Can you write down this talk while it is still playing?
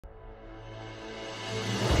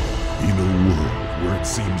It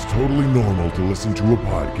seems totally normal to listen to a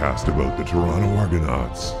podcast about the Toronto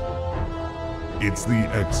Argonauts. It's the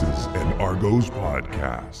X's and Argos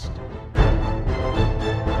podcast.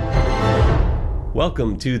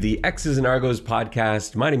 Welcome to the X's and Argos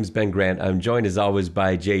podcast. My name is Ben Grant. I'm joined as always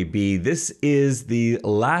by JB. This is the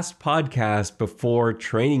last podcast before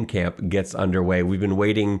training camp gets underway. We've been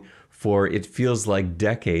waiting for, it feels like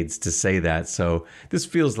decades to say that. So this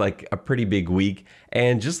feels like a pretty big week.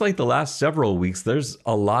 And just like the last several weeks, there's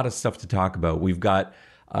a lot of stuff to talk about. We've got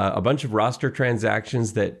a bunch of roster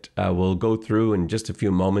transactions that we'll go through in just a few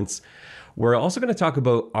moments. We're also going to talk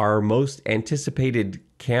about our most anticipated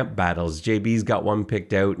camp battles. JB's got one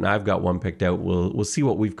picked out and I've got one picked out. We'll see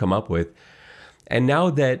what we've come up with. And now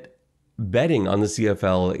that betting on the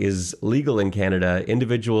CFL is legal in Canada,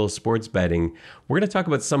 individual sports betting, we're going to talk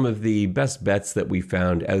about some of the best bets that we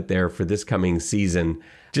found out there for this coming season.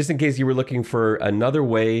 Just in case you were looking for another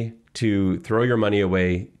way to throw your money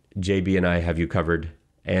away, JB and I have you covered.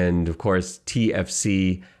 And of course,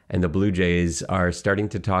 TFC and the Blue Jays are starting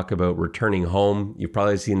to talk about returning home. You've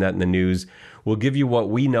probably seen that in the news. We'll give you what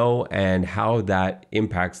we know and how that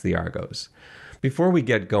impacts the Argos. Before we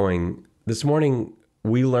get going, this morning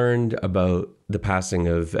we learned about the passing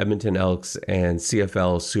of Edmonton Elks and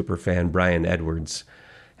CFL superfan Brian Edwards.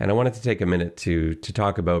 And I wanted to take a minute to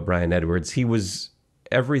talk about Brian Edwards. He was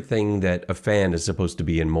everything that a fan is supposed to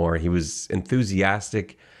be and more. He was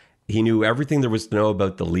enthusiastic. He knew everything there was to know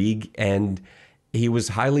about the league, and he was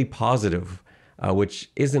highly positive, which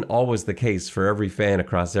isn't always the case for every fan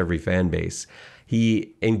across every fan base.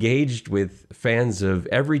 He engaged with fans of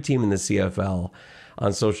every team in the CFL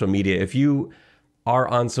on social media. If you are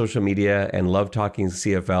on social media and love talking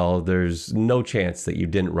CFL, there's no chance that you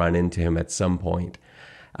didn't run into him at some point.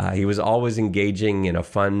 He was always engaging in a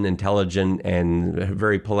fun, intelligent, and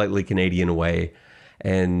very politely Canadian way.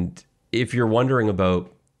 And if you're wondering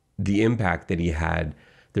about the impact that he had,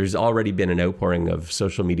 there's already been an outpouring of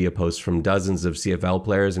social media posts from dozens of CFL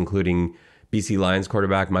players, including BC Lions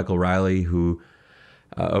quarterback Michael Riley, who,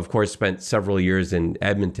 of course, spent several years in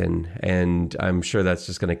Edmonton. And I'm sure that's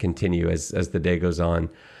just going to continue as the day goes on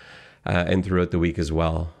and throughout the week as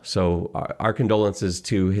well. So our condolences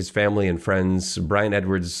to his family and friends. Brian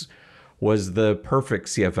Edwards was the perfect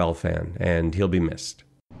CFL fan, and he'll be missed.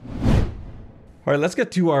 All right, let's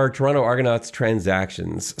get to our Toronto Argonauts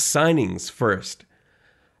transactions. Signings first.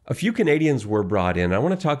 A few Canadians were brought in. I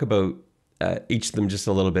want to talk about each of them just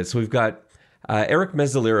a little bit. So we've got Eric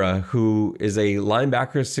Mezzalira, who is a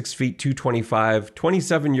linebacker, 6 feet, 225,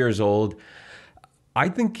 27 years old. I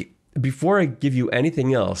think before I give you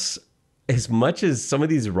anything else, as much as some of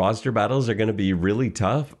these roster battles are going to be really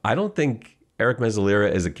tough, I don't think Eric Mezzalira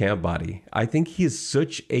is a camp body. I think he is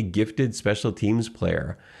such a gifted special teams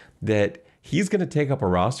player that he's going to take up a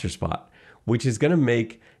roster spot, which is going to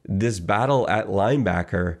make this battle at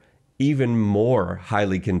linebacker even more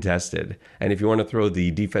highly contested. And if you want to throw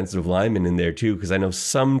the defensive lineman in there too, because I know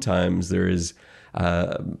sometimes there is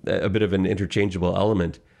a bit of an interchangeable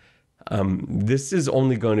element, this is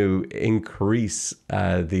only going to increase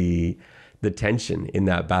the tension in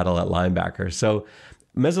that battle at linebacker. So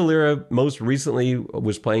Mezzalira most recently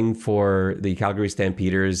was playing for the Calgary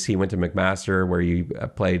Stampeders. He went to McMaster, where he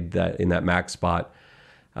played in that max spot.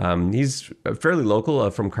 He's fairly local,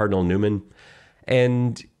 from Cardinal Newman,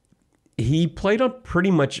 and he played on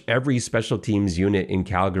pretty much every special teams unit in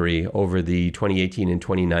Calgary over the 2018 and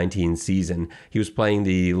 2019 season. He was playing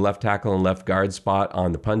the left tackle and left guard spot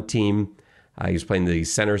on the punt team. He was playing the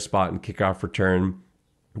center spot and kickoff return.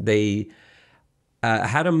 They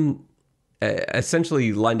had him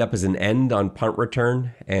essentially lined up as an end on punt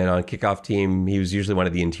return, and on kickoff team, he was usually one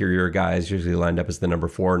of the interior guys, usually lined up as the number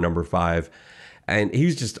 4, number 5. And he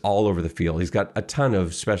was just all over the field. He's got a ton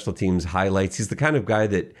of special teams highlights. He's the kind of guy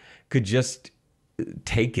that could just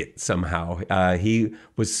take it somehow. He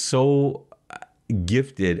was so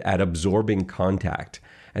gifted at absorbing contact.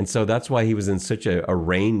 And so that's why he was in such a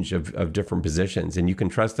range of different positions. And you can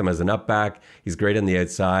trust him as an up back. He's great on the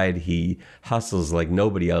outside. He hustles like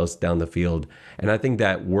nobody else down the field. And I think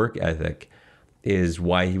that work ethic is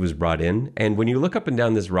why he was brought in. And when you look up and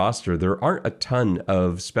down this roster, there aren't a ton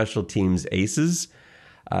of special teams aces.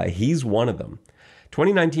 He's one of them.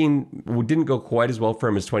 2019 didn't go quite as well for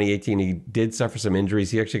him as 2018. He did suffer some injuries.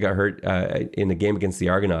 He actually got hurt in a game against the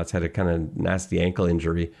Argonauts, had a kind of nasty ankle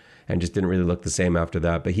injury, and just didn't really look the same after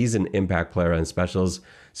that. But he's an impact player on specials.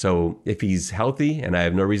 So if he's healthy, and I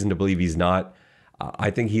have no reason to believe he's not, I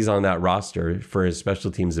think he's on that roster for his special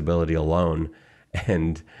teams ability alone.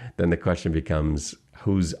 And then the question becomes,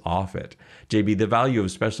 who's off it? JB, the value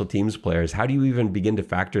of special teams players, how do you even begin to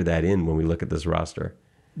factor that in when we look at this roster?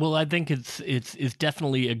 Well, I think it's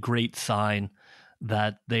definitely a great sign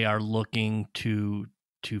that they are looking to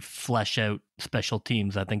flesh out special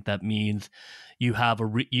teams. I think that means you have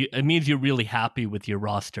it means you're really happy with your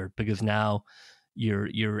roster, because now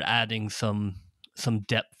you're adding some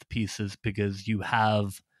depth pieces, because you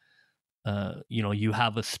have you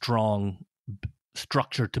have a strong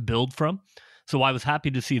structure to build from. So I was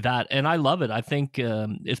happy to see that, and I love it. I think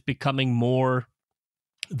it's becoming more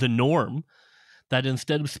the norm that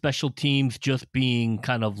instead of special teams just being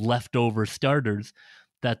kind of leftover starters,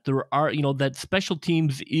 that there are, that special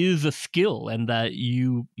teams is a skill, and that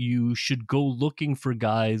you should go looking for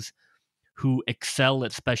guys who excel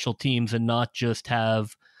at special teams, and not just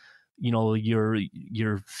have,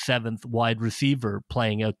 your seventh wide receiver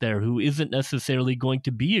playing out there who isn't necessarily going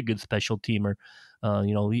to be a good special teamer.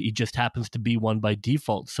 He just happens to be one by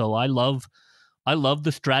default. So I love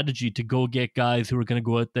the strategy to go get guys who are going to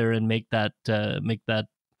go out there and make that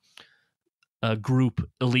group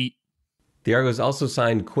elite. The Argos also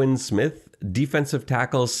signed Quinn Smith, defensive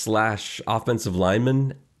tackle / offensive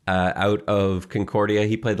lineman, out of Concordia.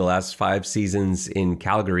 He played the last 5 seasons in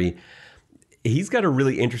Calgary. He's got a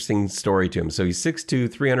really interesting story to him. So he's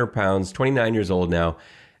 6'2", 300 pounds, 29 years old now.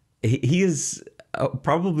 He is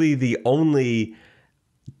probably the only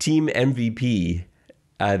team MVP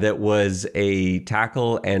that was a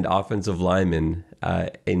tackle and offensive lineman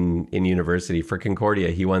in university. For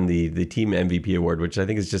Concordia, he won the team MVP award, which I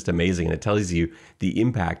think is just amazing. And it tells you the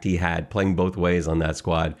impact he had playing both ways on that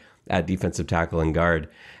squad at defensive tackle and guard.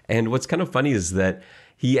 And what's kind of funny is that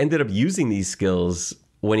he ended up using these skills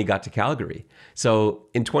when he got to Calgary. So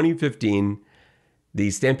in 2015,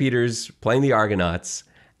 the Stampeders playing the Argonauts,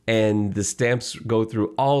 and the Stamps go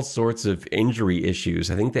through all sorts of injury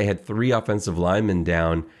issues. I think they had 3 offensive linemen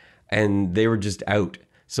down, and they were just out.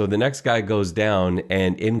 So the next guy goes down,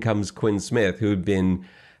 and in comes Quinn Smith, who had been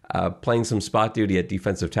playing some spot duty at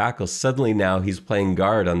defensive tackle. Suddenly now he's playing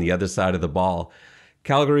guard on the other side of the ball.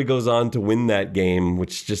 Calgary goes on to win that game,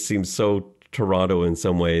 which just seems so Toronto in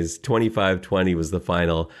some ways. 25-20 was the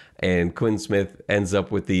final, and Quinn Smith ends up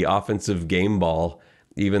with the offensive game ball,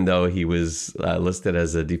 even though he was listed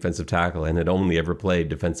as a defensive tackle and had only ever played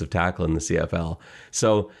defensive tackle in the CFL.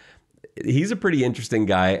 So he's a pretty interesting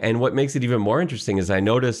guy. And what makes it even more interesting is I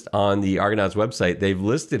noticed on the Argonauts website, they've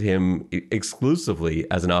listed him exclusively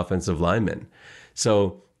as an offensive lineman.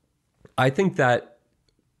 So I think that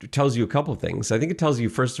tells you a couple of things. I think it tells you,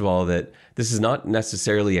 first of all, that this is not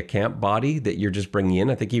necessarily a camp body that you're just bringing in.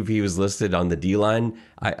 I think if he was listed on the D-line,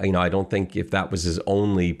 I don't think if that was his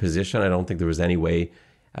only position, I don't think there was any way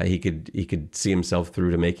he could see himself through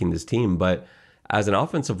to making this team. But as an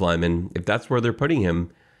offensive lineman, if that's where they're putting him,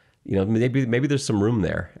 maybe there's some room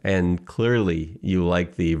there. And clearly you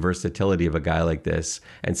like the versatility of a guy like this,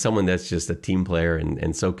 and someone that's just a team player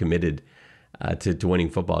and so committed to winning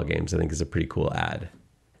football games, I think is a pretty cool ad.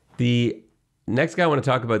 The next guy I want to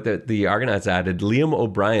talk about that the Argonauts added, Liam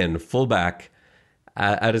O'Brien, fullback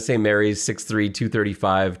out of St. Mary's, 6'3",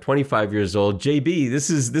 235, 25 years old. JB,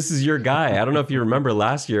 this is your guy. I don't know if you remember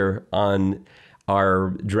last year on our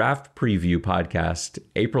draft preview podcast,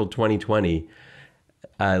 April 2020,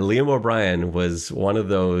 Liam O'Brien was one of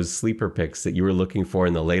those sleeper picks that you were looking for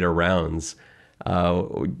in the later rounds.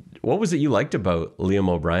 What was it you liked about Liam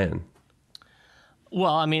O'Brien?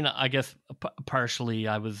 Well, I mean, I guess partially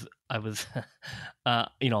I was,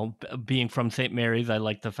 being from St. Mary's, I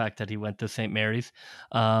liked the fact that he went to St. Mary's.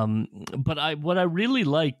 But what I really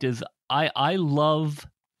liked is I love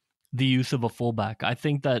the use of a fullback. I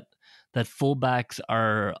think that fullbacks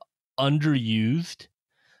are underused.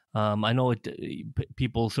 I know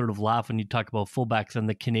people sort of laugh when you talk about fullbacks in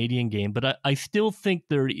the Canadian game, but I still think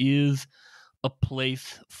there is a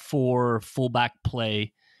place for fullback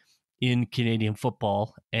play in Canadian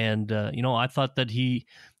football, and I thought that he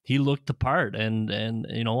looked the part, and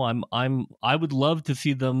I would love to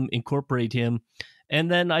see them incorporate him, and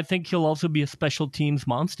then I think he'll also be a special teams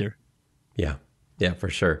monster. Yeah, for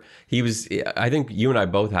sure. He was. I think you and I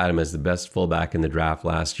both had him as the best fullback in the draft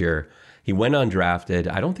last year. He went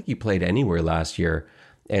undrafted. I don't think he played anywhere last year.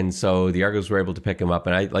 And so the Argos were able to pick him up.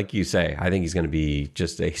 And like you say, I think he's going to be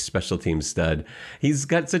just a special team stud. He's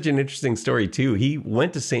got such an interesting story, too. He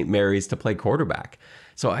went to St. Mary's to play quarterback.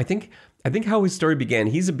 So I think how his story began,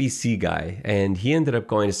 he's a BC guy, and he ended up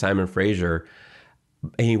going to Simon Fraser.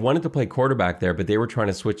 He wanted to play quarterback there, but they were trying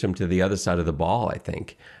to switch him to the other side of the ball, I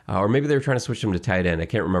think. Or maybe they were trying to switch him to tight end. I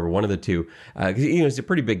can't remember, one of the two. He's a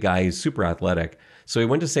pretty big guy. He's super athletic. So he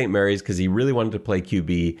went to St. Mary's because he really wanted to play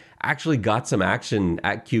QB, actually got some action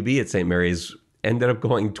at QB at St. Mary's, ended up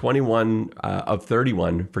going 21 of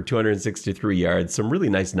 31 for 263 yards, some really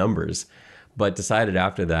nice numbers. but decided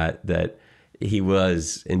after that he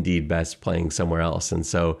was indeed best playing somewhere else. And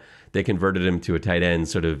so they converted him to a tight end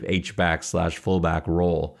sort of H-back / fullback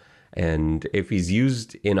role. And if he's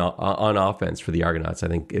used on offense for the Argonauts, I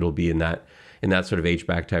think it'll be in that sort of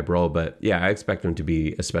H-back type role. But yeah, I expect him to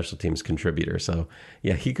be a special teams contributor. So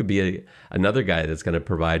yeah, he could be another guy that's going to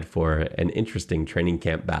provide for an interesting training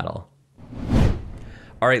camp battle.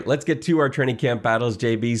 All right, let's get to our training camp battles,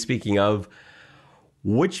 JB. Speaking of,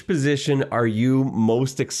 which position are you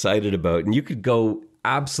most excited about? And you could go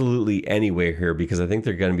absolutely anywhere here because I think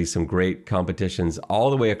there are going to be some great competitions all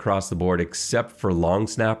the way across the board, except for long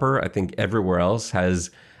snapper. I think everywhere else has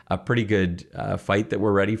a pretty good fight that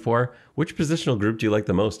we're ready for. Which positional group do you like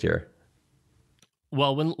the most here?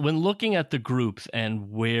 Well, when looking at the groups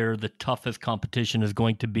and where the toughest competition is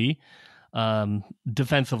going to be,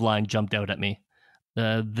 defensive line jumped out at me.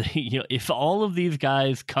 If all of these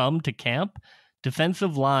guys come to camp,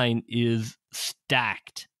 defensive line is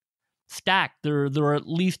stacked. There are at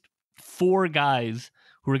least 4 guys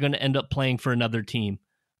who are going to end up playing for another team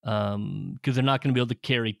because they're not going to be able to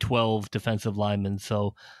carry 12 defensive linemen.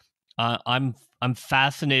 So I'm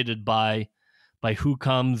fascinated by who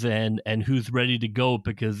comes and who's ready to go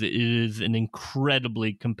because it is an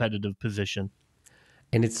incredibly competitive position.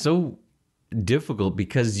 And it's so difficult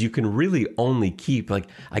because you can really only keep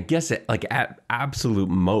at absolute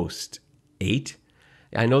most 8.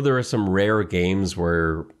 I know there are some rare games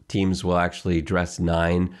where teams will actually dress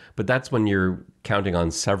 9, but that's when you're counting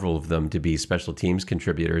on several of them to be special teams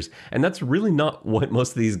contributors. And that's really not what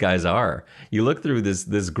most of these guys are. You look through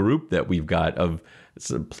this group that we've got of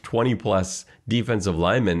 20 plus defensive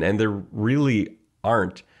linemen, and there really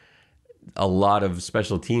aren't a lot of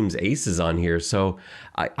special teams aces on here. So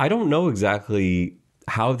I don't know exactly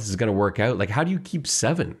how this is going to work out. Like, how do you keep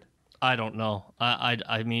 7? I don't know.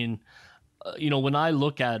 I mean, when I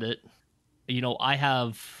look at it, I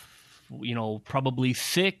have, probably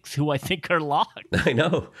 6 who I think are locked. I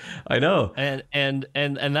know. And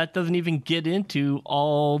that doesn't even get into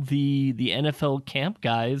all the NFL camp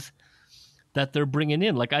guys that they're bringing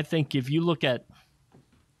in. Like, I think if you look at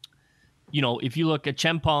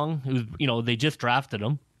Chempong, who's, they just drafted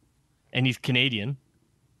him and he's Canadian,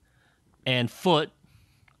 and Foote,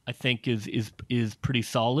 I think is pretty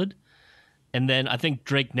solid. And then I think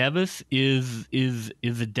Drake Nevis is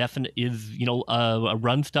a definite a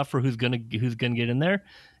run stuffer who's gonna get in there,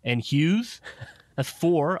 and Hughes, that's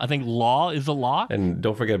 4. I think Law is a lock, and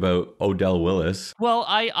don't forget about Odell Willis. Well,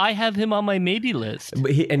 I have him on my maybe list,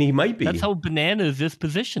 but he might be. That's how bananas this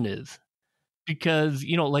position is, because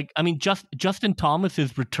Justin Thomas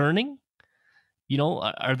is returning.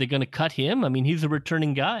 Are they going to cut him? I mean, he's a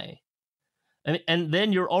returning guy, and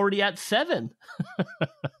then you're already at 7.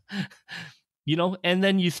 And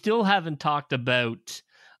then you still haven't talked about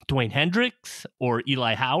Dwayne Hendricks or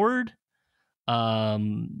Eli Howard,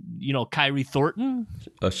 Kyrie Thornton,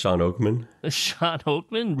 Sean Oakman,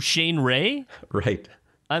 Shane Ray. Right.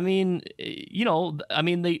 I mean,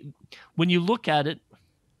 when you look at it,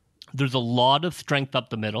 there's a lot of strength up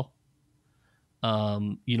the middle,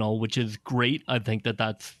 which is great. I think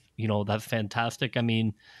that's fantastic. I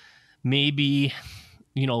mean, maybe,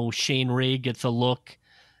 Shane Ray gets a look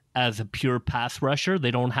as a pure pass rusher.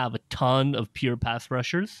 They don't have a ton of pure pass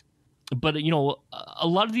rushers. But, a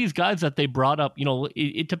lot of these guys that they brought up,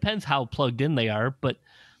 it depends how plugged in they are. But,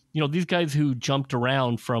 these guys who jumped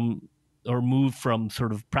around from or moved from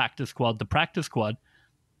sort of practice squad to practice squad,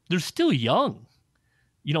 they're still young,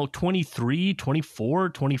 23, 24,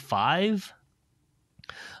 25.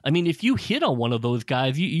 I mean, if you hit on one of those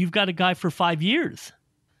guys, you've got a guy for 5 years.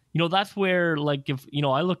 That's where, like, if,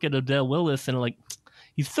 I look at Odell Willis and, like,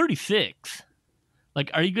 he's 36.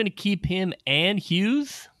 Like, are you going to keep him and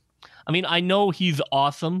Hughes? I mean, I know he's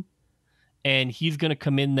awesome, and he's going to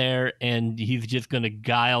come in there, and he's just going to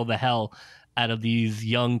guile the hell out of these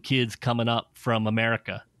young kids coming up from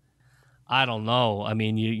America. I don't know. I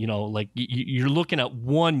mean, you're looking at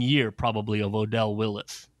 1 year probably of Odell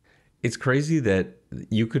Willis. It's crazy that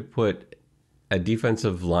you could put a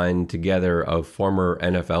defensive line together of former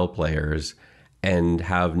NFL players and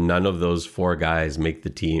have none of those 4 guys make the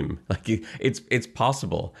team. Like, it's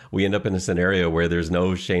possible. We end up in a scenario where there's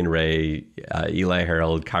no Shane Ray, Eli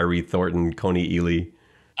Harold, Kyrie Thornton, Coney Ely.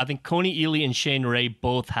 I think Coney Ely and Shane Ray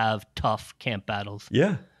both have tough camp battles.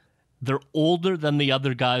 Yeah. They're older than the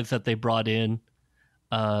other guys that they brought in.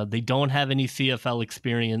 They don't have any CFL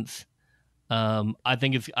experience. I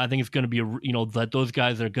think it's going to be that those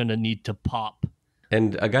guys are going to need to pop.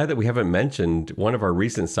 And a guy that we haven't mentioned, one of our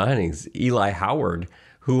recent signings, Eli Howard,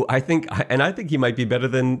 who I think he might be better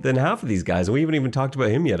than half of these guys. We haven't even talked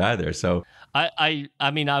about him yet either. So I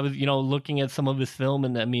mean, I was looking at some of his film,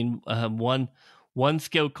 and I mean, one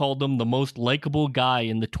scout called him the most likable guy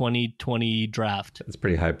in the 2020 draft. that's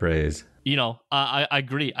pretty high praise. I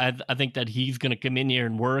agree. I think that he's going to come in here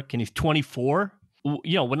and work, and he's 24.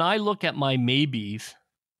 When I look at my maybes,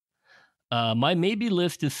 my maybe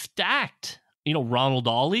list is stacked. Ronald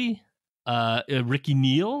Ollie, Ricky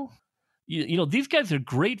Neal. These guys are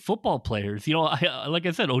great football players. Like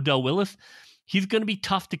I said, Odell Willis, he's going to be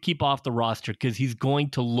tough to keep off the roster because he's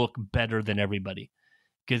going to look better than everybody.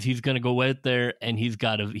 Because he's going to go out there and he's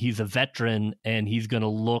a veteran and he's going to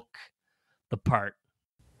look the part.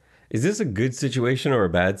 Is this a good situation or a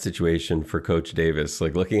bad situation for Coach Davis?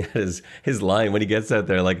 Like looking at his line when he gets out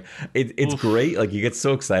there, like it's great. Like you get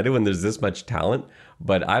so excited when there's this much talent,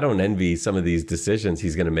 but I don't envy some of these decisions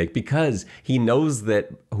he's going to make because he knows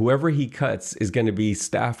that whoever he cuts is going to be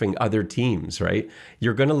staffing other teams, right?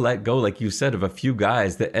 You're going to let go, like you said, of a few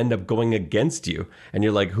guys that end up going against you. And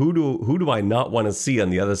you're like, who do I not want to see on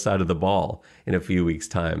the other side of the ball in a few weeks'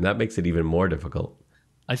 time? That makes it even more difficult.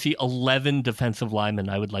 I see 11 defensive linemen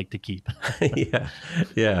I would like to keep.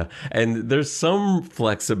 Yeah. And there's some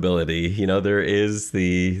flexibility. There is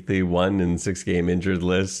the 1 in 6 game injured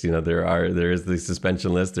list. There is the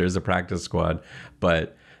suspension list. There is a practice squad.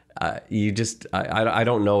 But I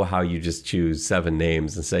don't know how you just choose 7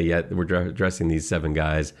 names and say, yeah, we're addressing these 7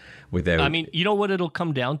 guys without. I mean, you know what it'll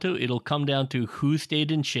come down to? It'll come down to who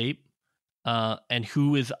stayed in shape and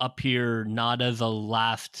who is up here not as a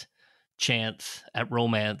last chance at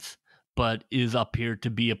romance, but is up here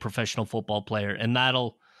to be a professional football player, and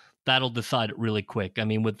that'll decide it really quick. I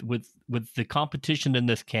mean, with the competition in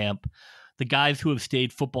this camp, the guys who have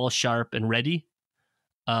stayed football sharp and ready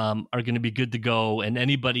are going to be good to go, and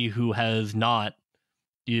anybody who has not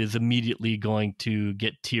is immediately going to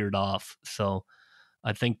get tiered off. So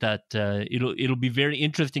I think that it'll be very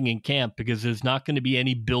interesting in camp because there's not going to be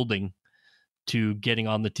any building to getting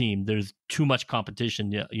on the team. There's too much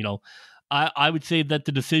competition. I would say that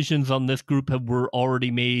the decisions on this group were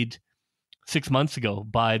already made 6 months ago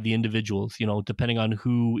by the individuals, depending on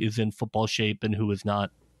who is in football shape and who is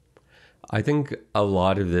not. I think a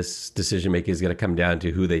lot of this decision making is going to come down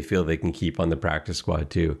to who they feel they can keep on the practice squad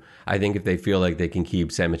too. I think if they feel like they can keep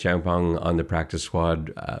Sam Champong on the practice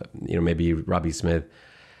squad, maybe Robbie Smith,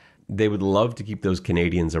 they would love to keep those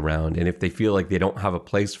Canadians around. And if they feel like they don't have a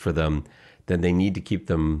place for them, then they need to keep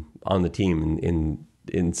them on the team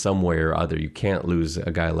in some way or other. You can't lose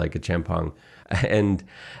a guy like a Champong. And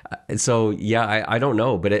so, yeah, I don't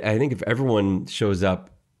know. But I think if everyone shows up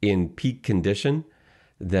in peak condition,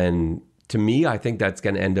 then to me, I think that's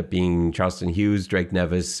going to end up being Charleston Hughes, Drake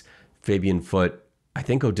Nevis, Fabian Foote, I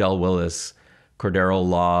think Odell Willis, Cordero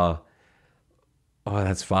Law. Oh,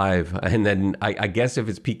 that's 5. And then I guess if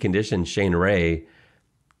it's peak condition, Shane Ray,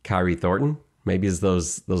 Kyrie Thornton. Maybe it's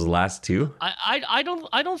those last 2.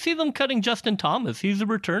 I don't see them cutting Justin Thomas. He's a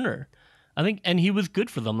returner, I think, and he was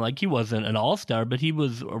good for them. Like he wasn't an all-star, but he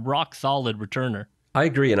was a rock solid returner. I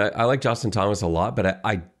agree, and I like Justin Thomas a lot,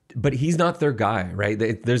 but he's not their guy, right?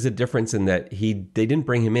 There's a difference in that they didn't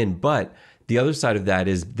bring him in, but the other side of that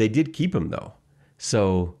is they did keep him though.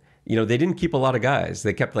 So they didn't keep a lot of guys.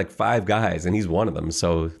 They kept like 5 guys, and he's one of them.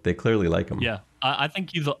 So they clearly like him. Yeah. I think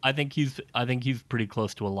he's pretty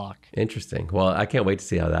close to a lock. Interesting. Well, I can't wait to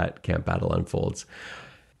see how that camp battle unfolds.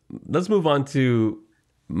 Let's move on to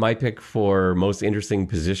my pick for most interesting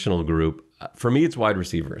positional group. For me, it's wide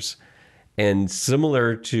receivers. And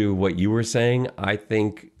similar to what you were saying, I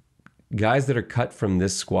think guys that are cut from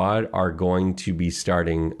this squad are going to be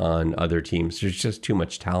starting on other teams. There's just too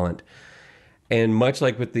much talent. And much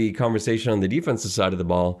like with the conversation on the defensive side of the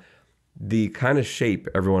ball, the kind of shape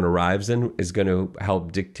everyone arrives in is going to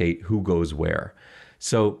help dictate who goes where.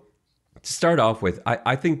 So to start off with,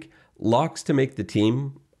 I think locks to make the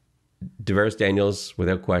team, Devaris Daniels,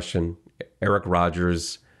 without question, Eric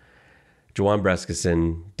Rogers, Jawan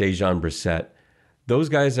Brescison, Dejon Brissett. Those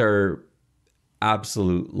guys are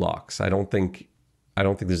absolute locks. I don't think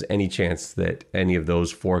there's any chance that any of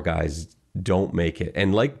those 4 guys don't make it.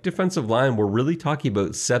 And like defensive line, we're really talking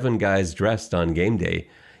about 7 guys dressed on game day.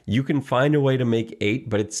 You can find a way to make 8,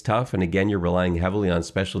 but it's tough. And again, you're relying heavily on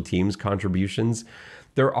special teams contributions.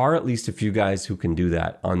 There are at least a few guys who can do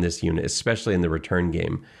that on this unit, especially in the return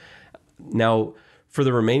game. Now, for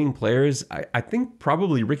the remaining players, I think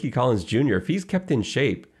probably Ricky Collins Jr., if he's kept in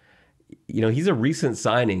shape, he's a recent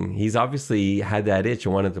signing. He's obviously had that itch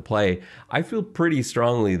and wanted to play. I feel pretty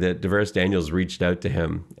strongly that Devaris Daniels reached out to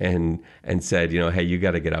him and said, hey, you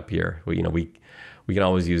got to get up here. we can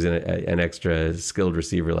always use an extra skilled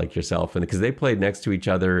receiver like yourself. And because they played next to each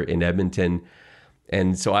other in Edmonton.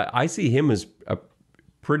 And so I see him as a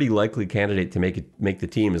pretty likely candidate to make the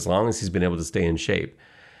team as long as he's been able to stay in shape.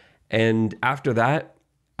 And after that,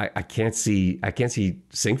 I can't see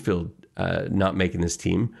Sinkfield not making this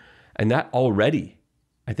team. And that already,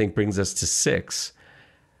 I think, brings us to 6.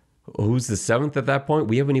 Who's the 7th at that point?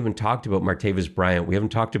 We haven't even talked about Martavis Bryant. We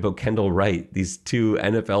haven't talked about Kendall Wright, these 2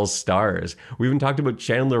 NFL stars. We haven't talked about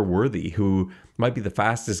Chandler Worthy, who might be the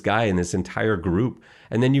fastest guy in this entire group.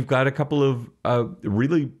 And then you've got a couple of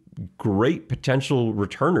really great potential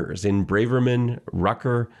returners in Braverman,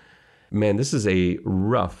 Rucker. Man, this is a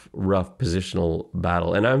rough positional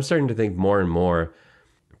battle. And I'm starting to think more and more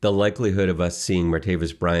the likelihood of us seeing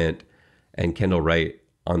Martavis Bryant and Kendall Wright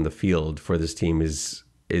on the field for this team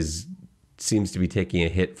seems to be taking a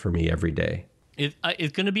hit for me every day.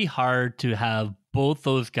 It's going to be hard to have both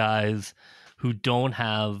those guys who don't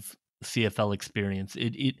have CFL experience.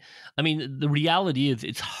 I mean, the reality is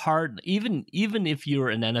it's hard, even if you're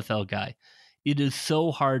an NFL guy, it is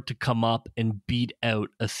so hard to come up and beat out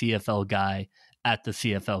a CFL guy at the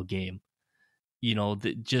CFL game. You know,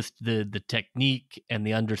 the technique and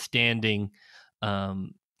the understanding.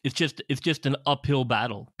 It's just an uphill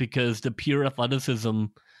battle because the pure athleticism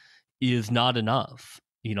is not enough.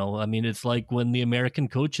 You know, I mean, it's like when the American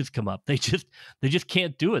coaches come up, they just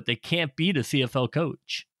can't do it. They can't beat a CFL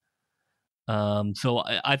coach. So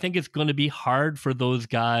I think it's going to be hard for those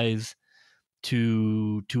guys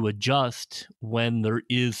to adjust when there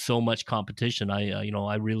is so much competition.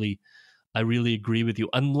 I really agree with you.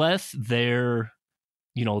 Unless their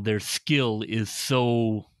skill is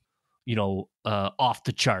so, off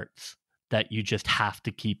the charts that you just have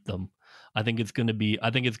to keep them. I think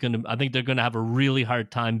they're going to have a really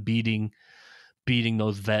hard time beating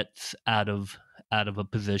those vets out of a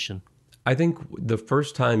position. I think the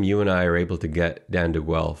first time you and I are able to get down to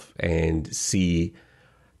Guelph and see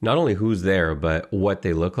not only who's there, but what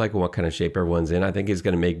they look like and what kind of shape everyone's in, I think is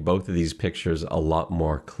going to make both of these pictures a lot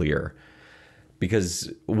more clear.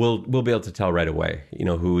 Because we'll be able to tell right away,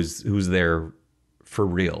 who's there for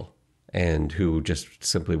real and who just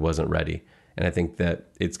simply wasn't ready. And I think that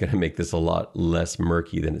it's going to make this a lot less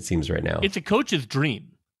murky than it seems right now. It's a coach's dream.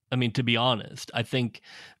 I mean, to be honest, I think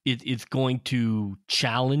it's going to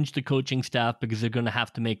challenge the coaching staff because they're going to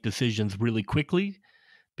have to make decisions really quickly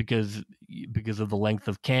because of the length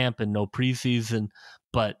of camp and no preseason.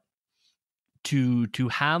 But to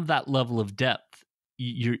have that level of depth,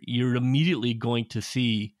 you're immediately going to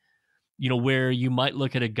see, where you might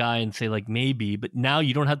look at a guy and say like maybe, but now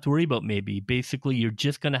you don't have to worry about maybe. Basically, you're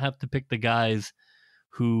just going to have to pick the guys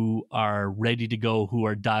who are ready to go, who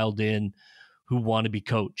are dialed in, who want to be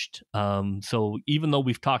coached. So even though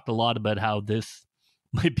we've talked a lot about how this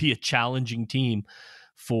might be a challenging team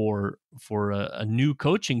for a new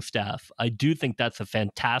coaching staff, I do think that's a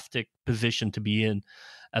fantastic position to be in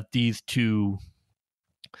at these 2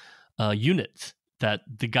 units, that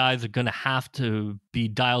the guys are going to have to be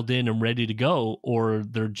dialed in and ready to go, or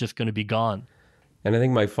they're just going to be gone. And I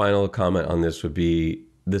think my final comment on this would be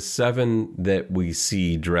the 7 that we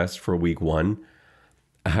see dressed for week 1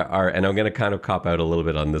 are, and I'm going to kind of cop out a little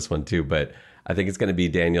bit on this one too, but I think it's going to be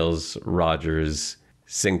Daniels, Rogers,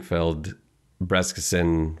 Sinkfield,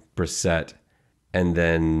 Breskison, Brissett, and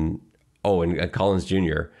then, and Collins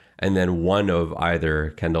Jr., and then one of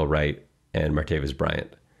either Kendall Wright and Martavis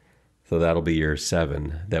Bryant. So that'll be your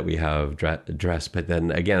 7 that we have dressed. But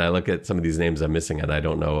then again, I look at some of these names I'm missing, and I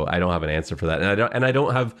don't know. I don't have an answer for that, and I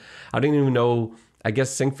don't even know. I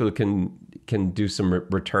guess Sinkfield can do some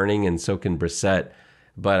returning, and so can Brissett.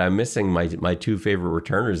 But I'm missing my 2 favorite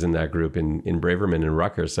returners in that group in Braverman and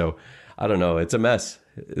Rucker. So I don't know. It's a mess.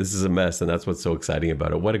 This is a mess, and that's what's so exciting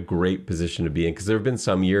about it. What a great position to be in, because there have been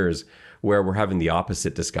some years where we're having the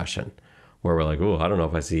opposite discussion, where we're like, I don't know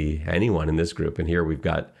if I see anyone in this group. And here we've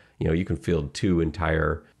got, you can field 2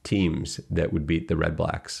 entire teams that would beat the Red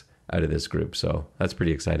Blacks out of this group. So that's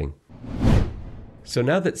pretty exciting. So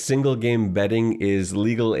now that single game betting is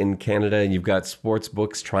legal in Canada, and you've got sports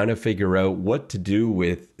books trying to figure out what to do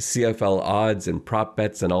with CFL odds and prop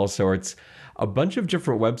bets and all sorts, a bunch of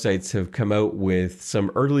different websites have come out with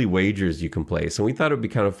some early wagers you can place. And we thought it would be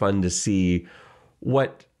kind of fun to see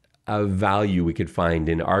what value we could find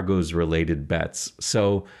in Argos related bets.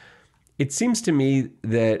 So it seems to me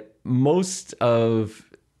that most of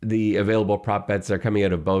the available prop bets are coming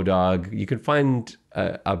out of Bodog. You can find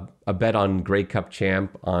a bet on Grey Cup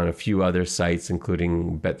Champ on a few other sites,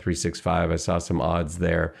 including Bet365. I saw some odds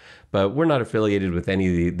there, but we're not affiliated with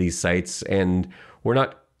any of these sites, and we're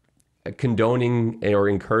not condoning or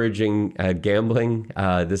encouraging gambling.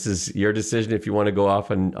 This is your decision. If you want to go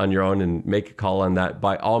off on your own and make a call on that,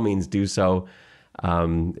 by all means do so.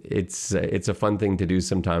 It's a fun thing to do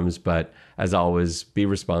sometimes, but as always, be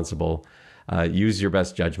responsible. Use your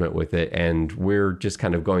best judgment with it. And we're just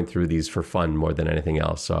kind of going through these for fun more than anything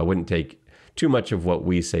else. So I wouldn't take too much of what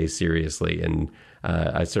we say seriously. And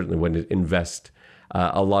I certainly wouldn't invest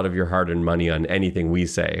a lot of your hard-earned money on anything we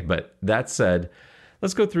say. But that said,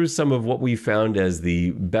 let's go through some of what we found as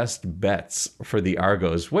the best bets for the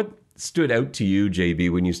Argos. What stood out to you,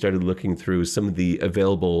 JB, when you started looking through some of the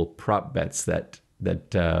available prop bets that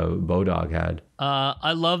Bodog had?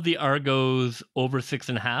 I love the Argos over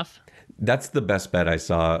 6.5. That's the best bet I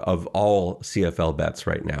saw of all CFL bets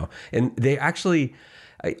right now. And they actually,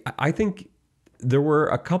 I think there were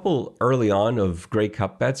a couple early on of Grey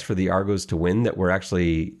Cup bets for the Argos to win that were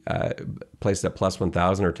actually placed at plus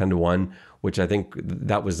 1,000 or 10-1, which I think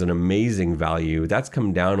that was an amazing value. That's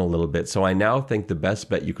come down a little bit. So I now think the best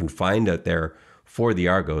bet you can find out there for the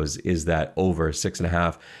Argos is that over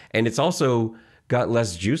 6.5. And it's also got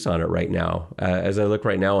less juice on it right now. As I look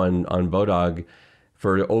right now on Bodog,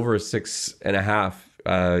 for over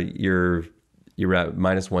 6.5, you're at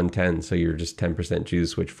minus 110, so you're just 10%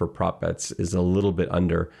 juice, which for prop bets is a little bit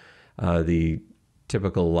under. The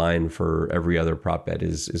typical line for every other prop bet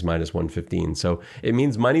is minus 115. So it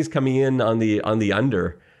means money's coming in on the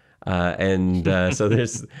under, so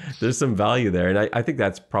there's some value there, and I think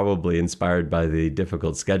that's probably inspired by the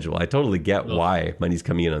difficult schedule. I totally get why money's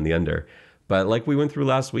coming in on the under, but like we went through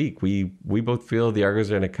last week, we both feel the Argos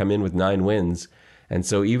are going to come in with 9 wins. And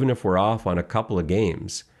so even if we're off on a couple of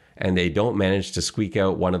games and they don't manage to squeak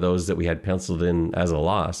out one of those that we had penciled in as a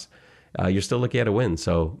loss, you're still looking at a win.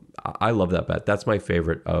 So I love that bet. That's my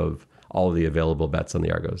favorite of all the available bets on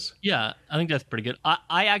the Argos. Yeah, I think that's pretty good.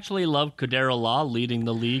 I actually love Cordero Law leading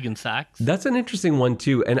the league in sacks. That's an interesting one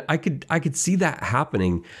too, and I could see that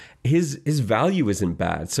happening. His value isn't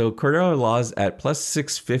bad. So Cordero Law's at plus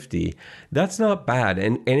 650. That's not bad,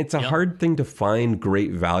 and it's a hard thing to find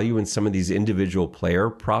great value in some of these individual player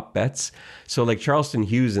prop bets. So like Charleston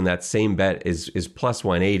Hughes in that same bet is plus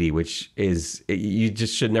 180, which is, you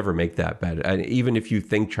just should never make that bet. And even if you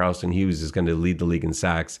think Charleston Hughes is going to lead the league in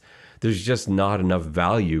sacks, there's just not enough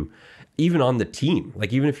value, even on the team.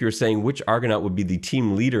 Like even if you're saying which Argonaut would be the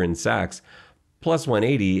team leader in sacks, plus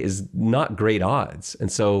 180 is not great odds.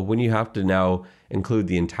 And so when you have to now include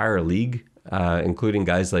the entire league, including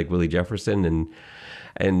guys like Willie Jefferson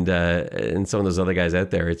and some of those other guys out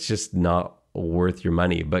there, it's just not worth your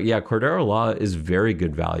money. But yeah, Cordero Law is very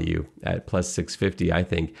good value at plus 650, I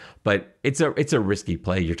think. But it's a risky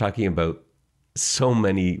play. You're talking about so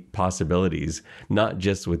many possibilities, not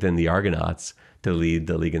just within the Argonauts to lead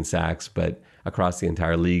the league in sacks, but across the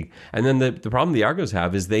entire league. And then the problem the Argos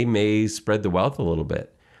have is they may spread the wealth a little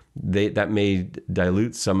bit. That may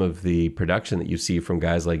dilute some of the production that you see from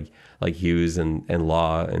guys like Hughes and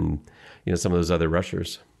Law and some of those other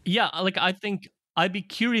rushers. Yeah, like I think I'd be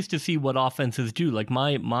curious to see what offenses do. Like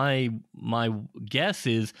my guess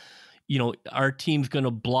is, our team's going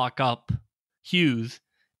to block up Hughes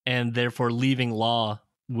and therefore leaving Law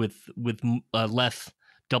with less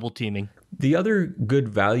double teaming. The other good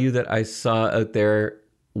value that I saw out there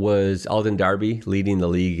was Alden Darby leading the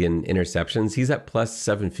league in interceptions. He's at plus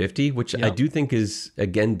 750, which I do think is,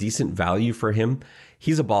 again, decent value for him.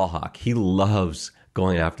 He's a ball hawk. He loves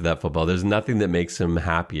going after that football. There's nothing that makes him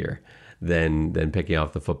happier than picking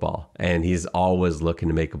off the football. And he's always looking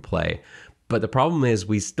to make a play. But the problem is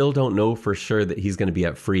we still don't know for sure that he's going to be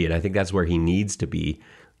at free. And I think that's where he needs to be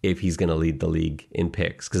if he's going to lead the league in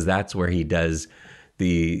picks, because that's where he does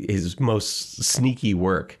his most sneaky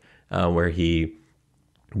work, where he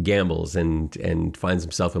gambles and finds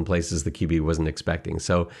himself in places the QB wasn't expecting.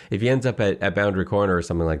 So if he ends up at boundary corner or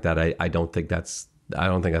something like that, I don't think that's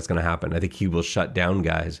going to happen. I think he will shut down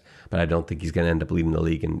guys, but I don't think he's going to end up leading the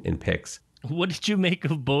league in picks. What did you make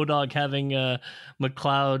of Bodog having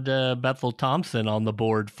McLeod Bethel Thompson on the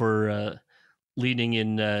board for leading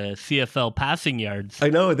in CFL passing yards? I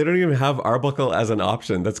know, they don't even have Arbuckle as an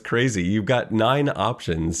option. That's crazy. You've got 9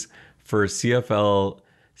 options for CFL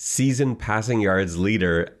season passing yards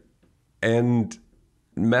leader, and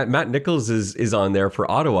Matt Nichols is on there for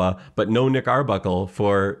Ottawa, but no Nick Arbuckle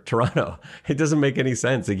for Toronto. It doesn't make any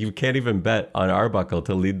sense. Like, you can't even bet on Arbuckle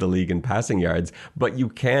to lead the league in passing yards, but you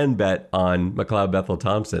can bet on McLeod Bethel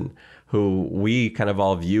Thompson, who we kind of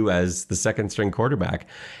all view as the second string quarterback.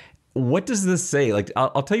 What does this say? Like,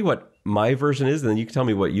 I'll tell you what my version is, and then you can tell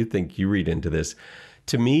me what you think you read into this.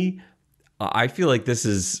 To me, I feel like this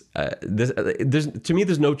is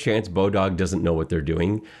there's no chance Bodog doesn't know what they're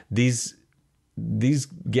doing. These these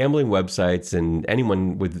gambling websites and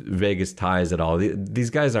anyone with Vegas ties at all, these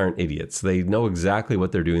guys aren't idiots. They know exactly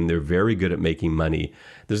what they're doing. They're very good at making money.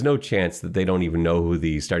 There's no chance that they don't even know who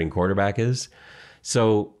the starting quarterback is.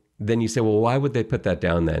 So then you say, well, why would they put that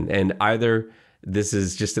down then? And either this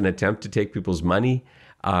is just an attempt to take people's money,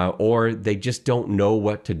 or they just don't know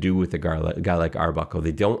what to do with a guy like Arbuckle.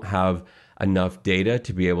 They don't have enough data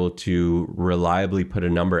to be able to reliably put a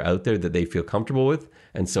number out there that they feel comfortable with.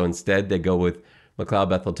 And so instead they go with McLeod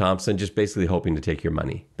Bethel Thompson, just basically hoping to take your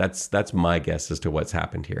money. That's my guess as to what's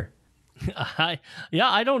happened here. I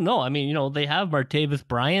don't know. I mean, they have Martavis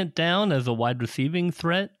Bryant down as a wide receiving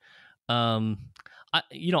threat. I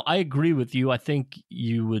agree with you. I think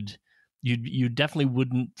you definitely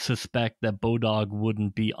wouldn't suspect that Bodog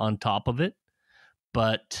wouldn't be on top of it,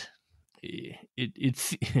 but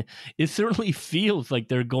it certainly feels like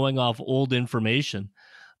they're going off old information.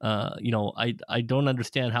 I don't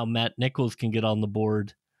understand how Matt Nichols can get on the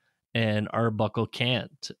board and Arbuckle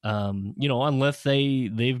can't. Unless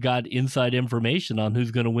they've got inside information on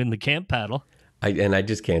who's going to win the camp battle. I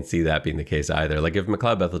just can't see that being the case either. Like if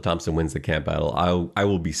McLeod Bethel Thompson wins the camp battle, I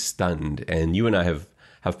will be stunned. And you and I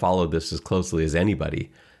have followed this as closely as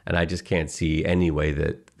anybody, and I just can't see any way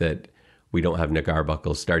that we don't have Nick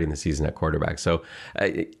Arbuckle starting the season at quarterback. So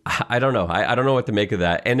I don't know. I don't know what to make of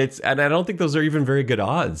that. And I don't think those are even very good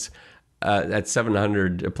odds at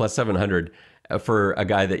 700 plus 700 for a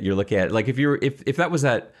guy that you're looking at. Like if that was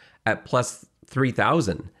at plus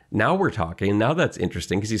 3,000, now we're talking. Now that's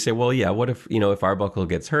interesting because you say, well, yeah, what if Arbuckle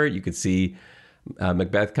gets hurt? You could see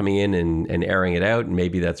Macbeth coming in and airing it out, and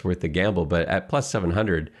maybe that's worth the gamble. But at plus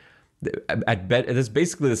 700, at bet, it's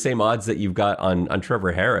basically the same odds that you've got on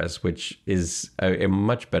Trevor Harris, which is a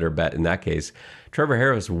much better bet in that case. Trevor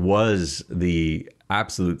Harris was the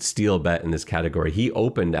absolute steal bet in this category. He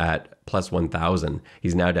opened at plus 1,000.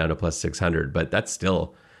 He's now down to plus 600, but that's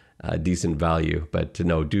still decent value. But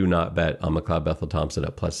do not bet on McLeod Bethel Thompson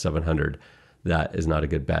at plus 700. That is not a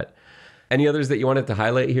good bet. Any others that you wanted to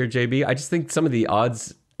highlight here, JB? I just think some of the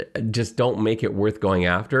odds just don't make it worth going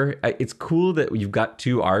after. It's cool that you've got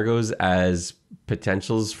two Argos as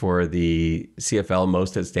potentials for the CFL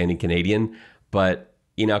Most Outstanding Canadian, but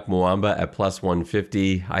Enoch Muamba at plus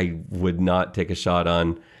 150, I would not take a shot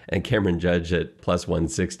on, and Cameron Judge at plus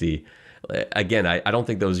 160. Again, I don't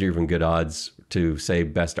think those are even good odds to say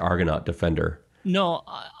best Argonaut defender. No,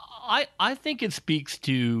 I think it speaks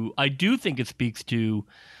to, I do think it speaks to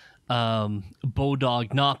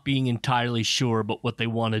Bodog not being entirely sure about what they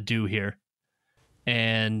want to do here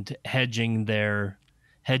and hedging their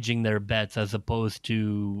bets as opposed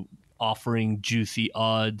to offering juicy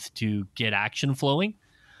odds to get action flowing.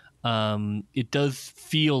 It does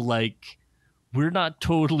feel like we're not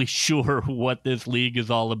totally sure what this league is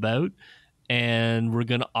all about, and we're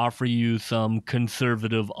going to offer you some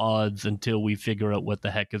conservative odds until we figure out what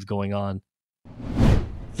the heck is going on.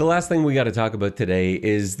 The last thing we got to talk about today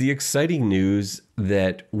is the exciting news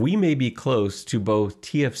that we may be close to both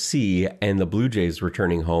TFC and the Blue Jays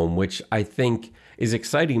returning home, which I think is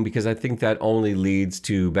exciting because I think that only leads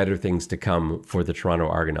to better things to come for the Toronto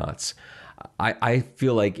Argonauts. I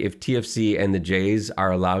feel like if TFC and the Jays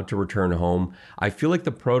are allowed to return home, I feel like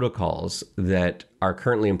the protocols that are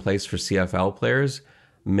currently in place for CFL players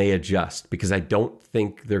may adjust because I don't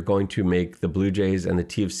think they're going to make the Blue Jays and the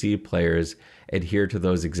TFC players adhere to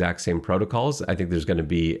those exact same protocols. I think there's going to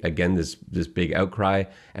be, again, this big outcry,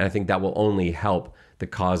 and I think that will only help the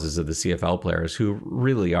causes of the CFL players who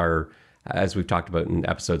really are, as we've talked about in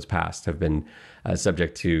episodes past, have been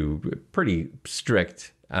subject to pretty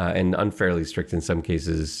strict and unfairly strict in some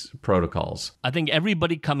cases protocols. I think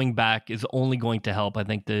everybody coming back is only going to help. I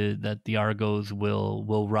think that the Argos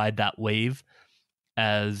will ride that wave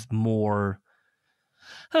as more,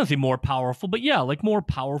 I don't say more powerful, but yeah, like more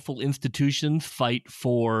powerful institutions fight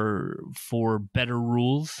for better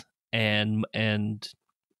rules and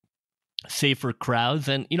safer crowds.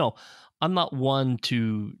 And I'm not one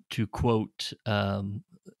to quote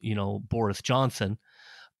Boris Johnson,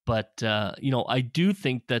 but I do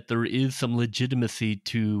think that there is some legitimacy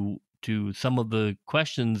to some of the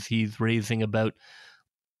questions he's raising about,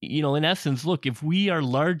 in essence, look, if we are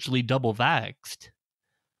largely double vaxxed,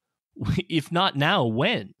 if not now,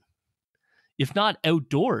 when? If not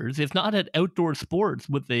outdoors, if not at outdoor sports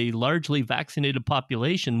with a largely vaccinated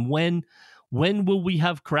population, when will we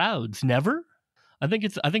have crowds? Never? I think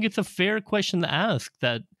it's a fair question to ask.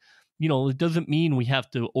 That it doesn't mean we have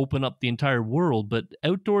to open up the entire world, but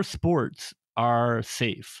outdoor sports are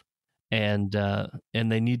safe, and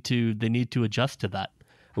they need to adjust to that.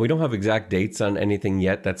 We don't have exact dates on anything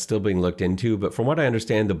yet. That's still being looked into. But from what I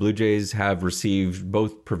understand, the Blue Jays have received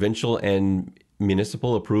both provincial and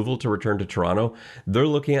municipal approval to return to Toronto. They're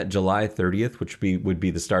looking at July 30th, which would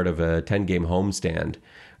be the start of a 10-game homestand,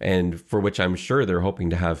 and for which I'm sure they're hoping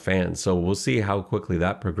to have fans. So we'll see how quickly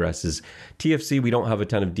that progresses. TFC, we don't have a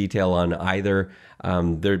ton of detail on either.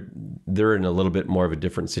 They're in a little bit more of a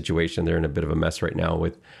different situation. They're in a bit of a mess right now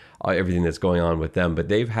with everything that's going on with them, but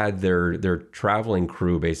they've had their traveling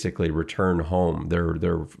crew basically return home.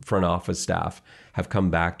 Their front office staff have come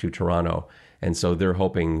back to Toronto, and so they're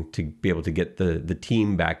hoping to be able to get the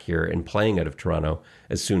team back here and playing out of Toronto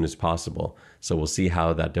as soon as possible. So we'll see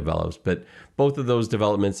how that develops. But both of those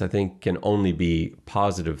developments, I think, can only be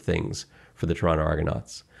positive things for the Toronto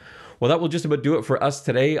Argonauts. Well, that will just about do it for us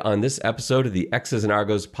today on this episode of the X's and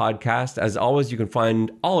Argos podcast. As always, you can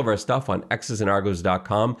find all of our stuff on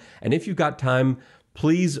xsandargos.com. And if you've got time,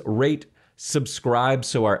 please rate, subscribe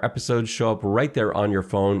so our episodes show up right there on your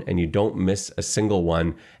phone and you don't miss a single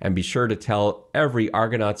one. And be sure to tell every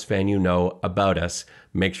Argonauts fan you know about us.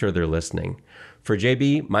 Make sure they're listening. For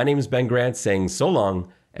JB, my name is Ben Grant saying so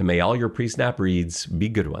long, and may all your pre-snap reads be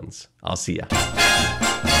good ones. I'll see ya.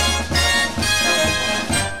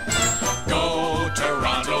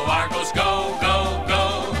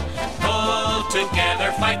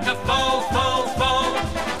 Together fight the foe, foe,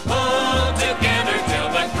 foe.